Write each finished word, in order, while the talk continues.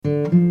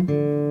From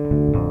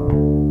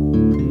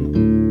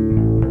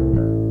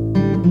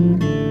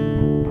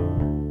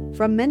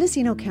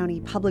Mendocino County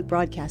Public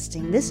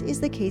Broadcasting, this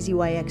is the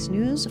KZYX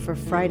News for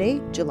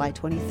Friday, July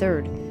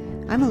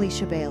 23rd. I'm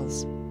Alicia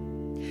Bales.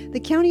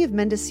 The County of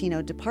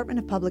Mendocino Department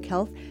of Public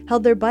Health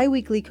held their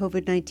biweekly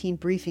COVID-19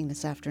 briefing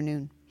this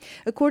afternoon.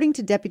 According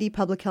to Deputy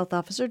Public Health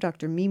Officer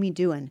Dr. Mimi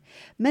Dewan,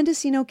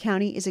 Mendocino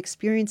County is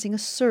experiencing a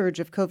surge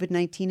of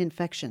COVID-19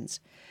 infections,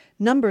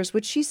 numbers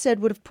which she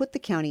said would have put the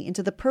county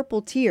into the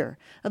purple tier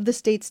of the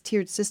state's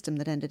tiered system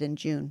that ended in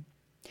June.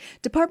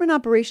 Department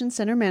Operations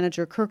Center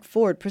Manager Kirk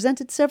Ford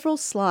presented several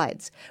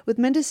slides with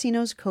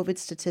Mendocino's COVID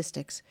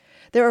statistics.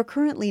 There are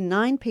currently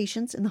 9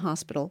 patients in the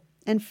hospital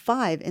and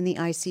 5 in the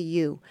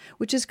ICU,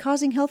 which is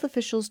causing health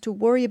officials to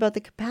worry about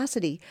the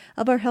capacity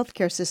of our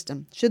healthcare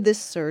system should this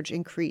surge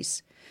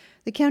increase.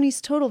 The county's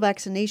total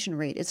vaccination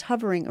rate is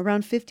hovering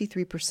around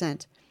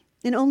 53%,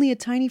 and only a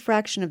tiny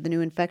fraction of the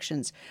new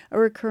infections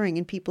are occurring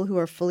in people who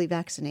are fully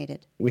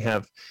vaccinated. We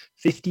have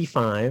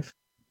 55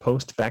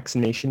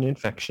 post-vaccination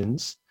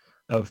infections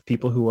of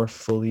people who are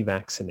fully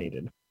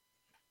vaccinated,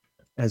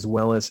 as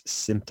well as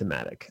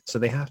symptomatic. So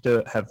they have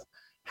to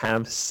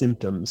have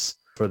symptoms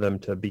for them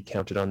to be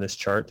counted on this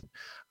chart.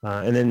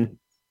 And then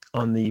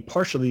on the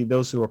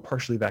those who are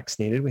partially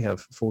vaccinated, we have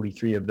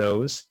 43 of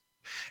those.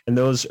 And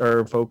those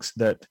are folks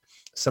that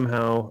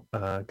somehow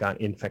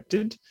got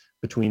infected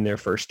between their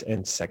first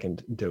and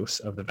second dose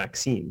of the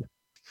vaccine.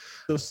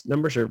 Those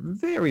numbers are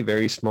very,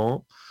 very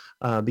small.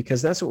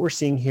 Because that's what we're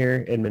seeing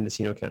here in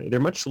Mendocino County. They're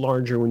much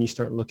larger when you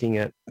start looking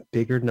at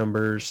bigger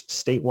numbers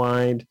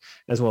statewide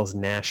as well as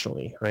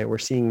nationally, right? We're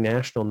seeing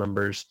national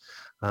numbers,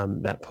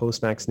 that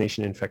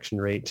post-vaccination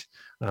infection rate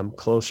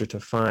closer to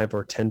 5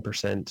 or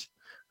 10%,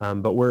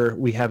 but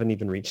we haven't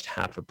even reached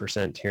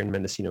 0.5% here in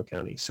Mendocino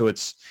County. So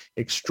it's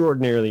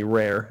extraordinarily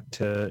rare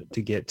to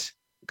get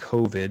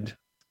COVID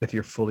if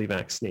you're fully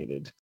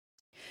vaccinated.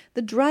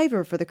 The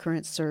driver for the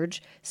current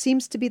surge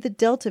seems to be the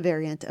Delta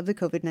variant of the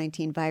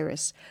COVID-19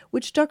 virus,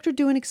 which Dr.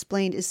 Dewan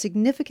explained is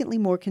significantly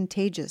more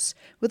contagious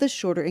with a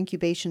shorter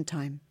incubation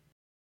time.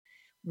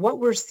 What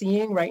we're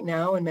seeing right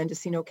now in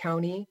Mendocino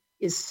County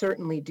is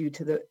certainly due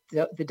to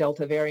the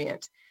Delta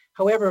variant.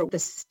 However, the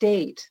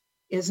state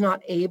is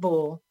not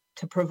able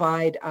to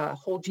provide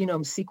whole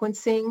genome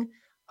sequencing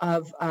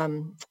of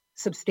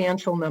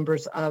substantial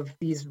numbers of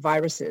these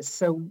viruses.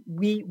 So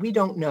we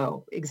don't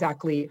know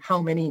exactly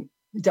how many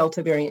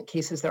Delta variant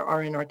cases there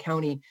are in our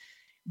county,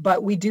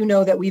 but we do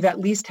know that we've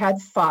at least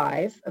had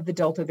 5 of the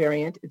Delta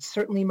variant. It's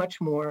certainly much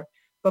more,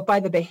 but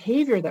by the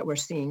behavior that we're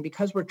seeing,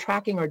 because we're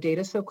tracking our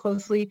data so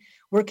closely,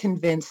 we're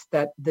convinced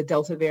that the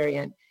Delta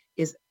variant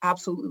is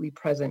absolutely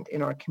present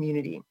in our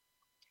community.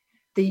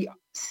 The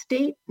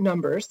state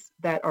numbers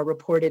that are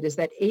reported is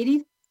that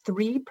 83%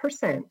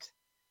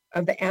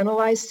 of the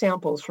analyzed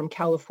samples from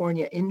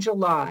California in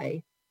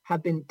July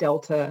have been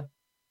Delta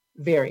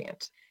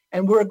variant,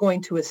 and we're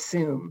going to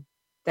assume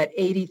that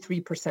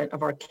 83%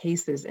 of our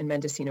cases in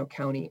Mendocino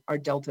County are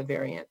Delta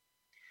variant.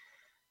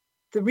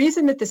 The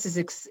reason that this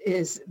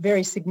is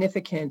very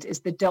significant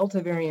is the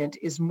Delta variant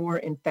is more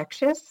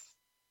infectious.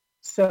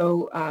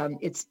 So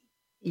it's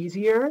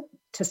easier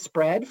to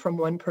spread from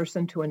one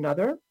person to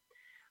another.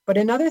 But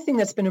another thing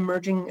that's been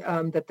emerging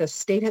that the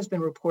state has been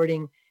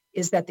reporting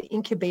is that the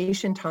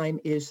incubation time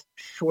is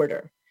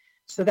shorter.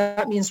 So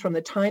that means from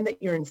the time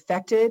that you're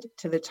infected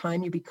to the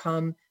time you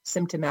become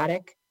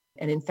symptomatic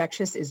and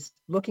infectious is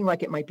looking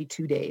like it might be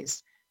 2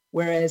 days,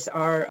 whereas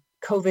our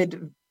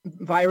COVID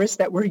virus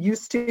that we're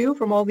used to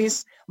from all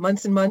these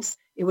months and months,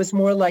 it was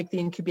more like the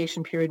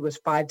incubation period was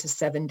 5 to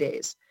 7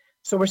 days.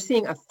 So we're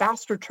seeing a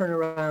faster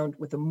turnaround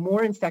with a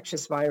more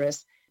infectious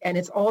virus, and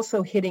it's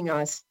also hitting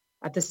us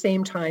at the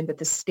same time that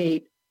the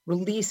state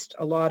released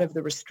a lot of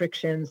the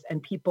restrictions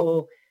and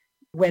people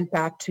went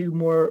back to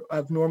more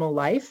of normal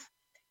life.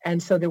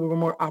 And so there were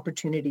more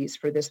opportunities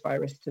for this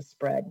virus to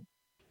spread.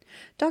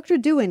 Dr.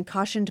 Dewan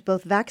cautioned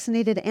both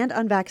vaccinated and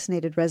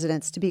unvaccinated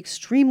residents to be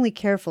extremely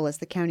careful as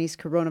the county's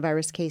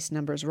coronavirus case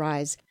numbers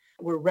rise.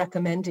 We're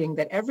recommending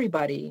that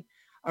everybody,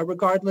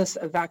 regardless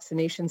of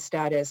vaccination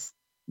status,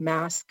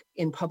 mask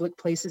in public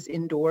places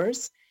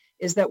indoors.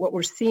 Is that what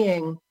we're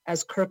seeing,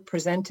 as Kirk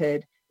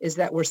presented, is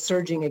that we're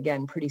surging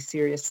again pretty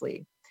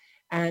seriously.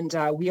 And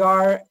we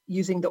are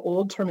using the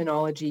old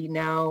terminology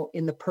now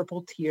in the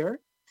purple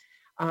tier.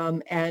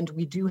 And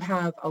we do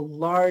have a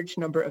large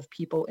number of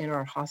people in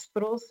our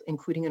hospitals,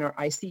 including in our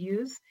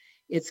ICUs.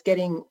 If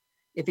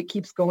it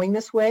keeps going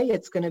this way,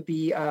 it's going to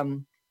be,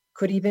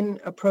 could even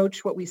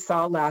approach what we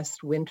saw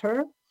last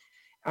winter.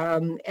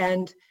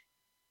 And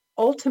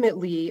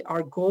ultimately,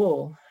 our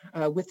goal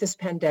with this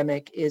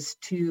pandemic is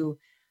to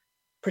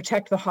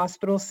protect the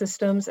hospital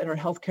systems and our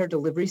healthcare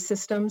delivery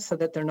systems so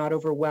that they're not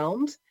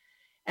overwhelmed,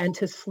 and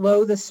to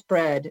slow the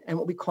spread and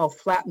what we call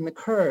flatten the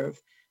curve.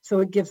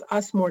 So it gives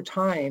us more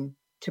time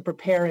to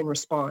prepare and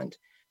respond.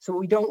 So what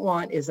we don't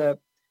want is an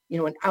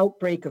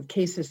outbreak of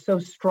cases so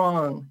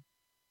strong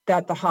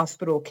that the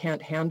hospital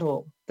can't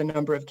handle the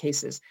number of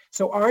cases.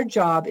 So our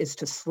job is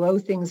to slow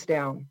things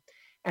down.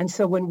 And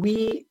so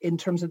in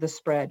terms of the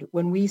spread,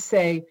 when we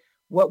say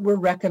what we're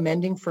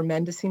recommending for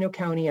Mendocino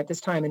County at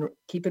this time, and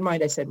keep in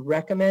mind, I said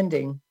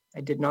recommending, I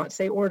did not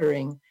say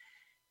ordering.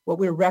 What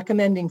we're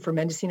recommending for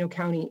Mendocino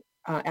County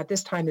at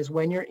this time is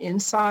when you're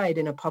inside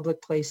in a public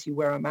place, you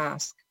wear a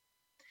mask.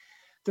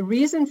 The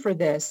reason for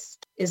this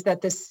is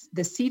that the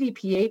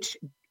CDPH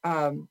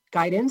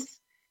guidance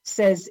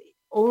says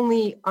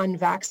only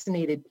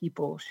unvaccinated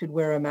people should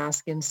wear a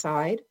mask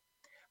inside,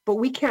 but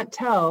we can't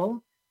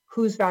tell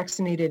who's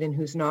vaccinated and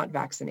who's not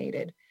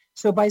vaccinated.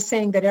 So by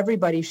saying that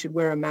everybody should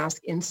wear a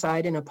mask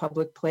inside in a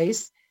public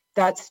place,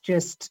 that's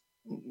just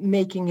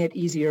making it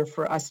easier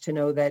for us to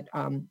know that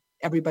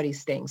everybody's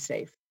staying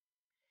safe.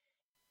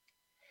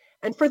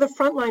 And for the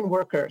frontline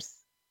workers,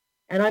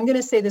 and I'm going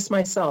to say this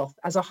myself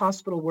as a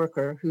hospital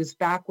worker who's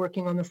back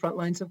working on the front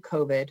lines of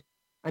COVID.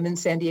 I'm in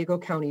San Diego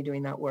County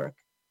doing that work.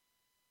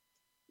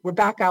 We're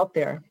back out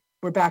there.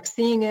 We're back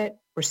seeing it.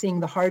 We're seeing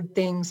the hard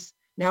things.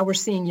 Now we're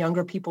seeing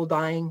younger people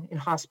dying in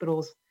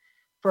hospitals.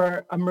 For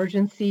our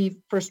emergency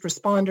first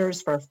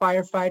responders, for our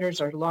firefighters,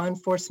 our law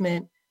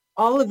enforcement,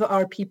 all of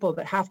our people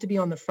that have to be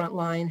on the front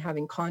line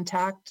having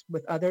contact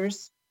with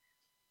others,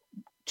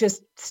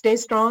 just stay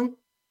strong.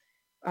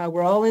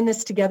 We're all in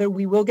this together.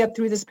 We will get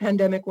through this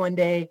pandemic one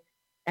day,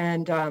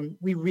 and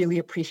we really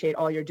appreciate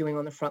all you're doing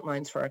on the front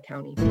lines for our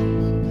county.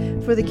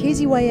 For the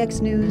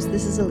KZYX News,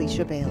 this is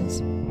Alicia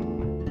Bales.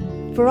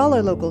 For all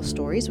our local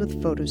stories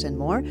with photos and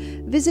more,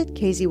 visit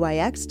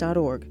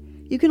kzyx.org.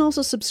 You can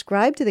also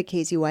subscribe to the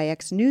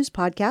KZYX News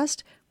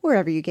podcast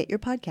wherever you get your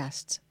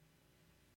podcasts.